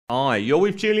Hi, you're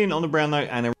with Julian on the Brown Note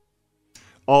and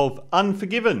of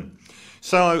Unforgiven.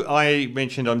 So I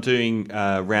mentioned I'm doing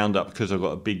Roundup because I've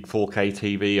got a big 4K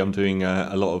TV. I'm doing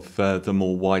a lot of the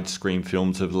more widescreen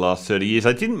films of the last 30 years.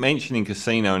 I didn't mention in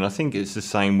Casino, and I think it's the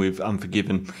same with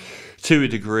Unforgiven to a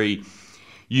degree.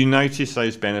 You notice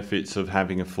those benefits of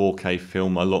having a 4K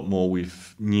film a lot more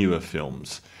with newer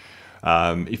films.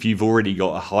 If you've already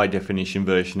got a high definition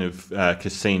version of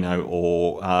Casino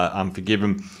or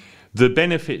Unforgiven, the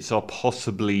benefits are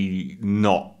possibly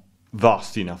not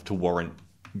vast enough to warrant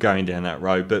going down that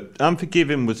road. But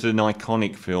Unforgiven was an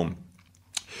iconic film.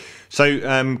 So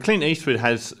Clint Eastwood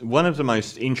has one of the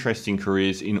most interesting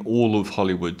careers in all of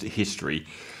Hollywood history.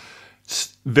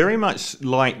 Very much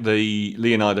like the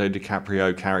Leonardo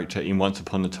DiCaprio character in Once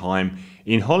Upon a Time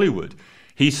in Hollywood.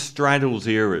 He straddles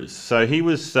eras. So he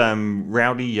was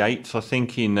Rowdy Yates, I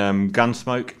think, in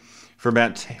Gunsmoke for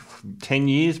about 10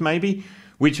 years maybe,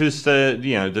 which was the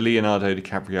Leonardo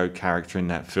DiCaprio character in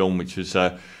that film, which was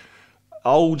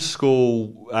old school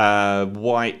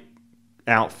white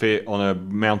outfit on a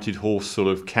mounted horse sort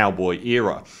of cowboy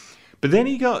era. But then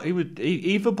he would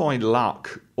either by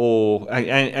luck or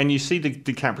and you see the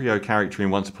DiCaprio character in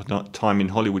Once Upon a Time in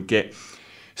Hollywood get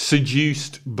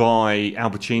seduced by Al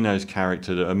Pacino's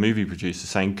character, a movie producer,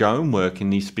 saying go and work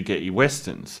in these spaghetti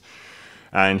westerns,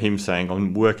 and him saying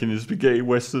I'm working in spaghetti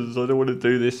westerns, I don't want to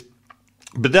do this.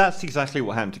 But that's exactly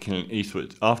what happened to Clint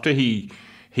Eastwood. After he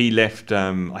left,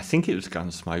 I think it was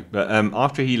Gunsmoke, but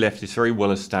after he left this very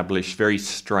well-established, very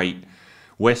straight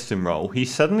Western role, he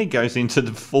suddenly goes into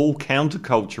the full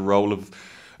counterculture role of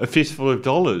A Fistful of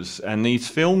Dollars. And these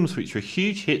films, which were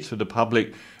huge hits for the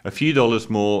public, A Few Dollars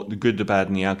More, The Good, the Bad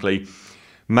and the Ugly,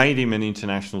 made him an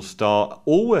international star.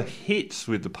 All were hits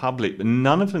with the public, but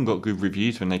none of them got good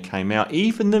reviews when they came out.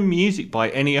 Even the music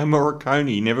by Ennio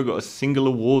Morricone never got a single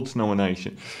awards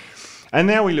nomination. And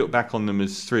now we look back on them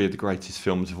as three of the greatest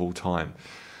films of all time.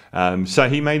 So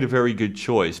he made a very good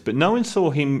choice, but no one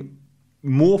saw him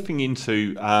morphing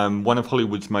into one of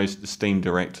Hollywood's most esteemed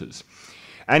directors.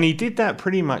 And he did that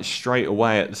pretty much straight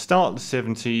away. At the start of the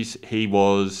 70s, he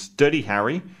was Dirty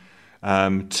Harry,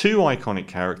 two iconic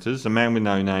characters, The Man with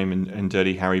No Name and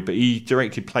Dirty Harry, but he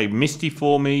played Misty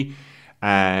for Me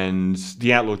and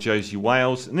The Outlaw Josie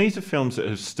Wales, and these are films that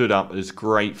have stood up as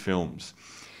great films.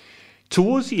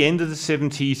 Towards the end of the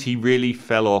 70s, he really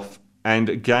fell off, and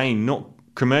again, not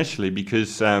commercially,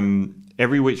 because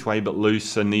Every Which Way But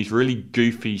Loose and these really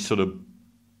goofy sort of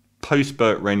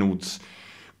post-Burt Reynolds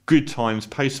Good Times,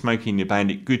 post-Smokey and the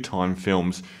Bandit Good Time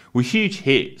films were huge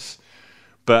hits,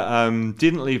 but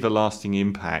didn't leave a lasting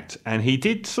impact. And he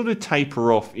did sort of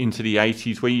taper off into the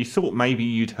 80s, where you thought maybe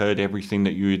you'd heard everything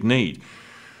that you would need.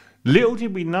 Little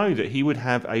did we know that he would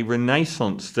have a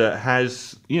renaissance that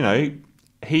has,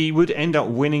 he would end up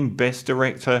winning Best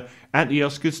Director at the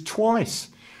Oscars twice.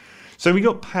 So we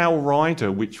got Pale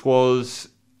Rider, which was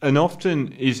and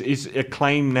often is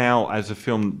acclaimed now as a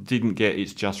film that didn't get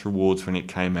its just rewards when it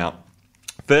came out.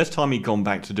 First time he'd gone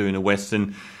back to doing a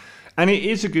Western, and it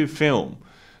is a good film.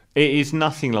 It is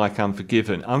nothing like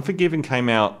Unforgiven. Unforgiven came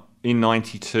out in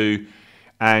 92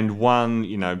 and won,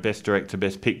 Best Director,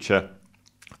 Best Picture.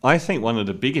 I think one of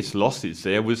the biggest losses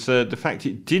there was the fact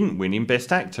it didn't win in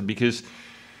Best Actor, because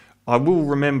I will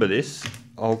remember this.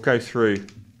 I'll go through.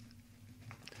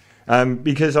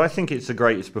 Because I think it's the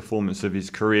greatest performance of his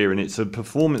career, and it's a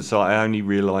performance that I only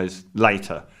realised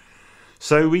later.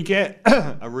 So we get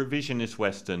a revisionist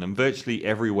Western, and virtually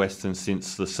every Western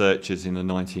since The Searchers in the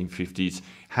 1950s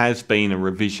has been a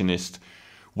revisionist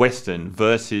Western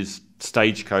versus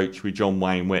Stagecoach with John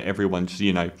Wayne, where everyone's,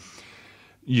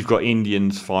 you've got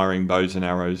Indians firing bows and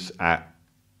arrows at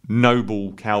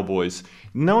noble cowboys.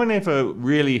 No one ever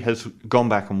really has gone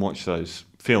back and watched those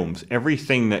films.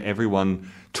 Everything that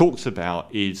everyone talks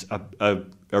about is a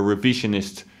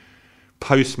revisionist,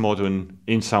 postmodern,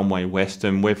 in some way,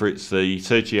 Western, whether it's the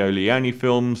Sergio Leone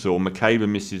films or McCabe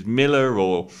and Mrs. Miller,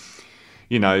 or,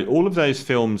 all of those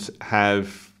films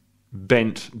have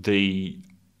bent the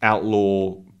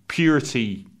outlaw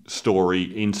purity story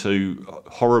into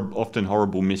often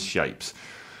horrible misshapes.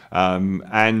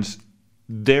 And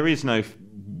there is no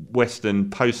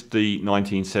Western post the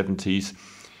 1970s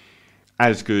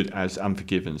as good as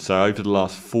Unforgiven. So over the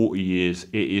last 40 years,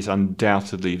 it is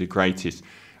undoubtedly the greatest.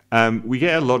 We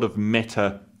get a lot of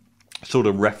meta sort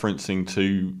of referencing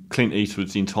to Clint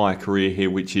Eastwood's entire career here,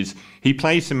 which is he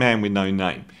plays the man with no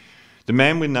name. The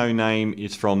Man with No Name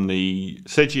is from the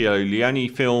Sergio Leone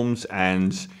films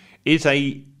and is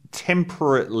a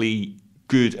temperately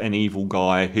good and evil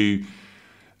guy who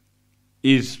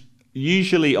is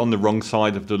usually on the wrong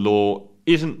side of the law,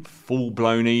 isn't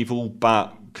full-blown evil,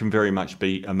 but can very much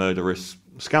be a murderous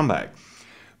scumbag.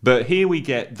 But here we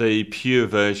get the pure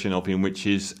version of him, which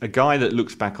is a guy that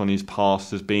looks back on his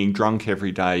past as being drunk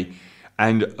every day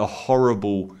and a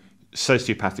horrible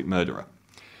sociopathic murderer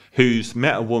who's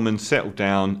met a woman, settled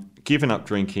down, given up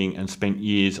drinking, and spent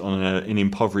years on an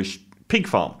impoverished pig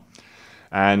farm,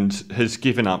 and has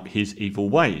given up his evil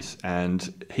ways.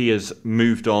 And he has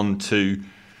moved on to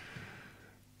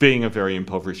being a very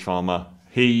impoverished farmer.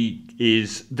 He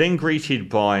is then greeted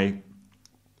by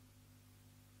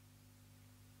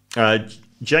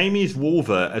Jamie's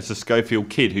Wolver as the Schofield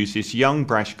Kid, who's this young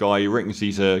brash guy who reckons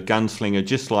he's a gunslinger,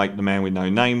 just like the Man with No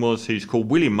Name was, who's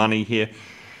called William Money here.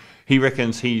 He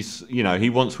reckons he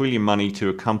wants William Money to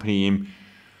accompany him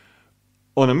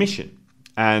on a mission,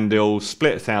 and they'll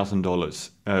split $1,000,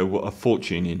 a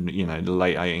fortune in the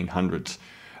late 1800s.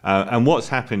 And what's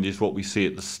happened is what we see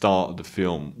at the start of the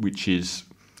film, which is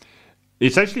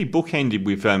it's actually bookended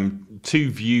with two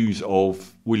views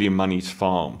of William Money's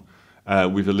farm.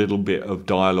 With a little bit of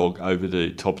dialogue over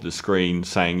the top of the screen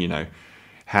saying,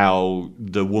 how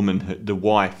the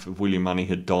wife of William Money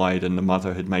had died and the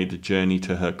mother had made the journey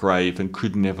to her grave and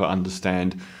could never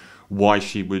understand why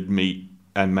she would meet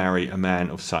and marry a man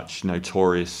of such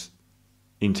notorious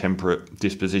intemperate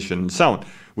disposition and so on,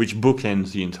 which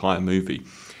bookends the entire movie.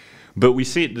 But we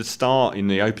see at the start in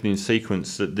the opening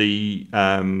sequence that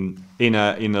in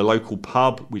a local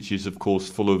pub, which is of course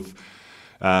full of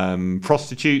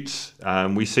prostitutes,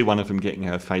 we see one of them getting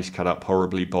her face cut up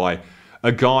horribly by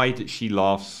a guy that she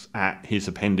laughs at his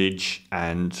appendage,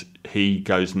 and he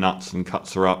goes nuts and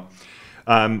cuts her up.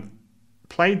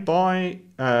 Played by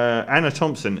Anna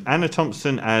Thompson. Anna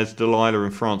Thompson as Delilah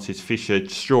and Francis Fisher,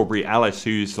 Strawberry Alice,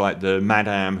 who's like the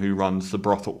madame who runs the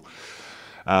brothel.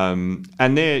 And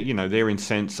they're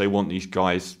incensed. They want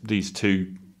these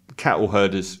two cattle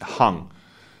herders hung.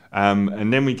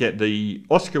 And then we get the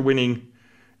Oscar-winning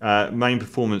main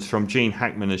performance from Gene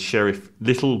Hackman as Sheriff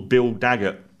Little Bill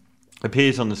Daggett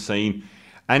appears on the scene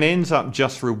and ends up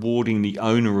just rewarding the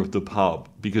owner of the pub,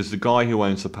 because the guy who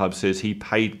owns the pub says he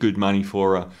paid good money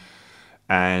for her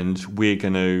and we're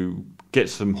going to get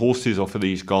some horses off of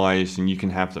these guys and you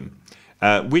can have them,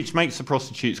 which makes the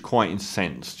prostitutes quite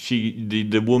incensed.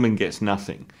 The woman gets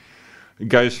nothing. It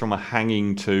goes from a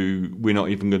hanging to we're not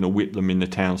even going to whip them in the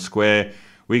town square,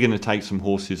 we're going to take some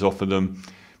horses off of them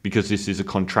because this is a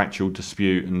contractual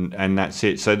dispute, and that's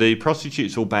it. So the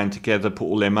prostitutes all band together, put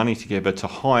all their money together to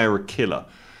hire a killer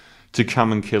to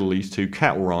come and kill these two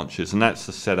cattle ranchers, and that's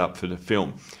the setup for the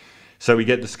film. So we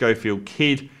get the Schofield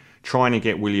Kid trying to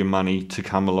get William Money to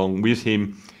come along with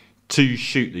him to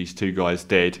shoot these two guys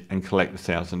dead and collect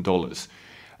the $1,000.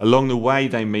 Along the way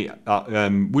they meet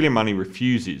William Money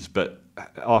refuses, but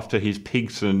after his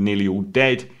pigs are nearly all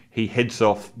dead, he heads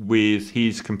off with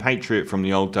his compatriot from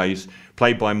the old days,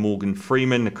 played by Morgan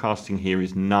Freeman. The casting here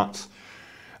is nuts.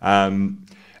 And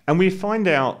we find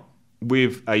out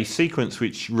with a sequence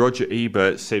which Roger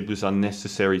Ebert said was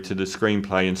unnecessary to the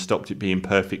screenplay and stopped it being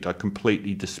perfect. I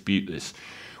completely dispute this.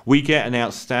 We get an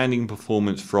outstanding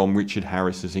performance from Richard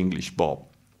Harris as English Bob.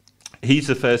 He's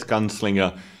the first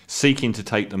gunslinger seeking to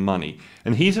take the money.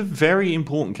 And he's a very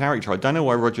important character. I don't know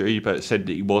why Roger Ebert said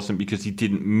that he wasn't, because he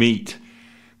didn't meet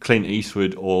Clint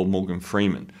Eastwood or Morgan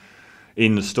Freeman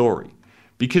in the story,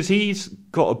 because he's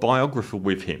got a biographer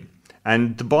with him,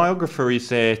 and the biographer is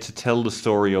there to tell the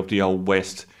story of the Old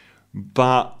West,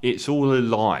 but it's all a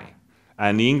lie.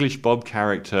 And the English Bob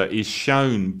character is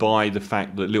shown by the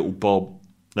fact that Little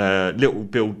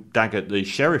Bill Daggett, the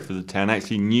sheriff of the town,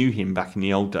 actually knew him back in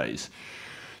the old days.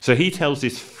 So he tells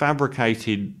this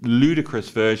fabricated, ludicrous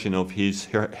version of his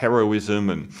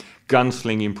heroism and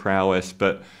gunslinging prowess,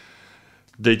 but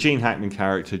the Gene Hackman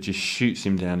character just shoots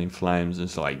him down in flames.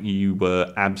 It's like, you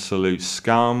were absolute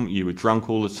scum, you were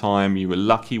drunk all the time, you were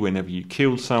lucky whenever you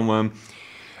killed someone.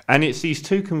 And it's these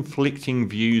two conflicting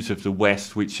views of the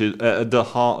West which are at the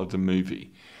heart of the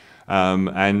movie.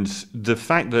 And the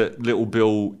fact that Little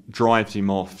Bill drives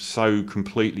him off so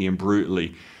completely and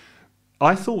brutally,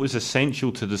 I thought was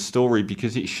essential to the story,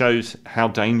 because it shows how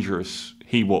dangerous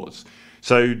he was.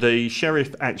 So the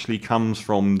sheriff actually comes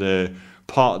from the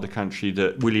part of the country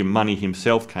that William Money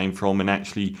himself came from, and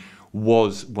actually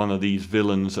was one of these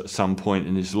villains at some point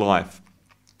in his life.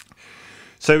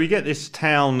 So we get this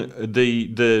town,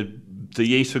 the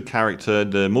Eastwood character,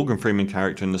 the Morgan Freeman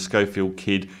character, and the Schofield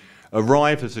Kid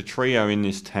arrive as a trio in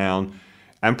this town,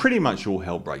 and pretty much all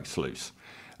hell breaks loose.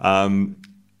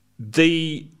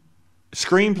 The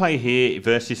screenplay here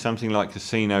versus something like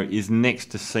Casino is next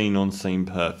to scene on scene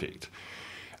perfect.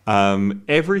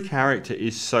 Every character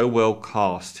is so well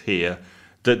cast here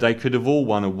that they could have all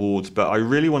won awards, but I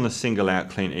really want to single out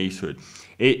Clint Eastwood.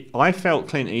 I felt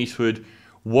Clint Eastwood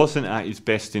wasn't at his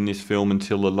best in this film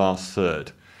until the last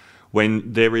third,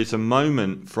 when there is a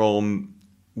moment from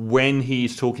when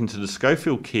he's talking to the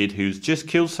Schofield kid who's just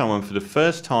killed someone for the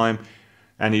first time,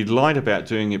 and he'd lied about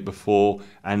doing it before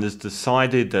and has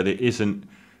decided that it isn't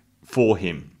for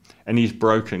him, and he's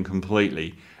broken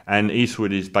completely. And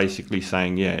Eastwood is basically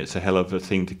saying, yeah, it's a hell of a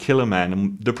thing to kill a man.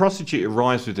 And the prosecutor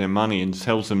arrives with their money and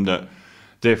tells them that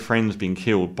their friend's been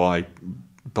killed by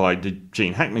the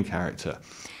Gene Hackman character.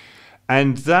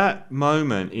 And that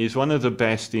moment is one of the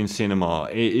best in cinema.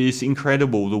 It is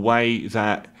incredible the way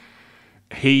that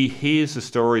he hears the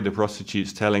story the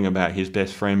prostitute's telling about his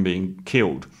best friend being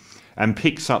killed and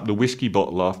picks up the whiskey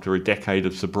bottle after a decade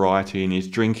of sobriety and is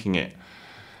drinking it.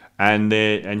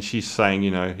 And she's saying,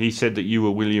 you know, he said that you were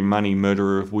William Money,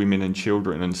 murderer of women and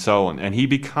children, and so on. And he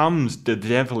becomes the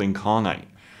devil incarnate.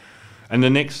 And the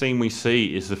next scene we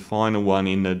see is the final one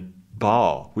in the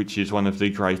bar, which is one of the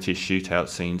greatest shootout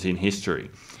scenes in history.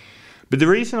 But the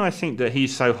reason I think that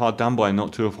he's so hard done by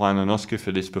not to have won an Oscar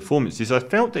for this performance is I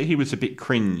felt that he was a bit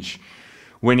cringe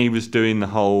when he was doing the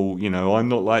whole, you know, I'm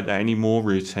not like that anymore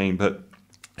routine. But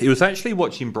it was actually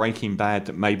watching Breaking Bad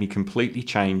that made me completely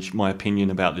change my opinion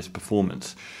about this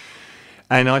performance.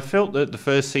 And I felt that the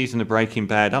first season of Breaking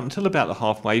Bad, up until about the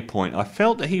halfway point, I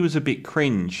felt that he was a bit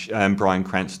cringe, Bryan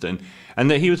Cranston,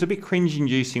 and that he was a bit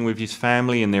cringe-inducing with his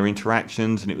family and their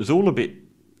interactions, and it was all a bit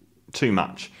too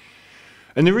much.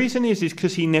 And the reason is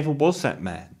because he never was that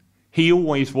man. He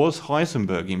always was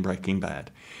Heisenberg in Breaking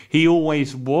Bad. He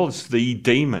always was the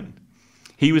demon.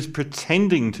 He was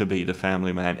pretending to be the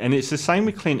family man. And it's the same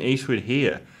with Clint Eastwood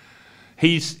here.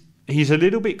 He's a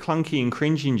little bit clunky and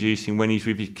cringe-inducing when he's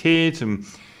with his kids and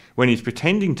when he's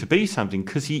pretending to be something,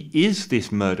 because he is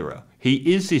this murderer.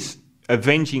 He is this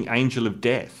avenging angel of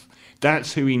death.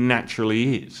 That's who he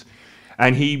naturally is.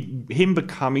 And him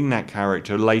becoming that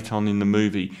character late on in the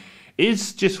movie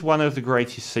is just one of the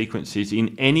greatest sequences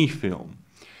in any film.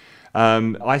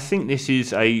 I think this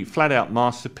is a flat-out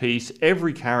masterpiece.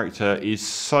 Every character is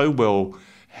so well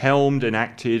helmed and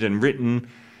acted and written,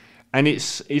 and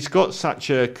it's got such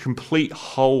a complete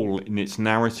hole in its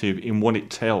narrative in what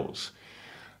it tells.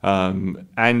 And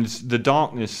the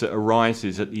darkness that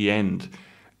arises at the end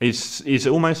is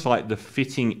almost like the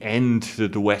fitting end to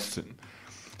the Western.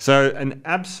 So an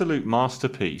absolute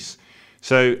masterpiece.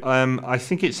 So I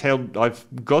think it's held,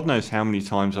 God knows how many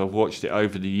times I've watched it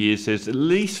over the years. There's at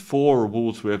least 4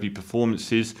 awards-worthy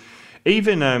performances.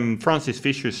 Even Francis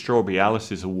Fisher's Strawberry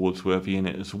Alice is awards-worthy in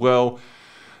it as well.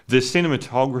 The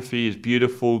cinematography is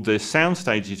beautiful. The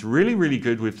soundstage is really, really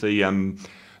good with the...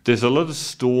 there's a lot of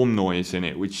storm noise in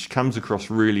it, which comes across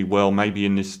really well, maybe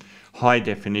in this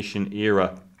high-definition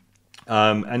era.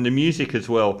 And the music as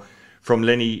well, from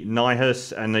Lenny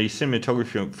Nyhus, and the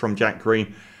cinematography from Jack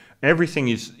Green. Everything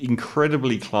is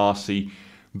incredibly classy,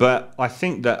 but I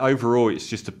think that overall it's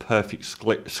just a perfect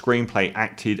screenplay,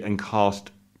 acted and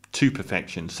cast to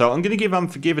perfection. So I'm going to give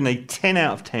Unforgiven a 10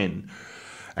 out of 10.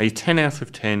 A 10 out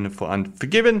of 10 for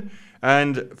Unforgiven.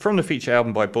 And from the feature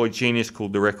album by Boy Genius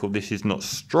called The Record, this is Not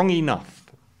Strong Enough.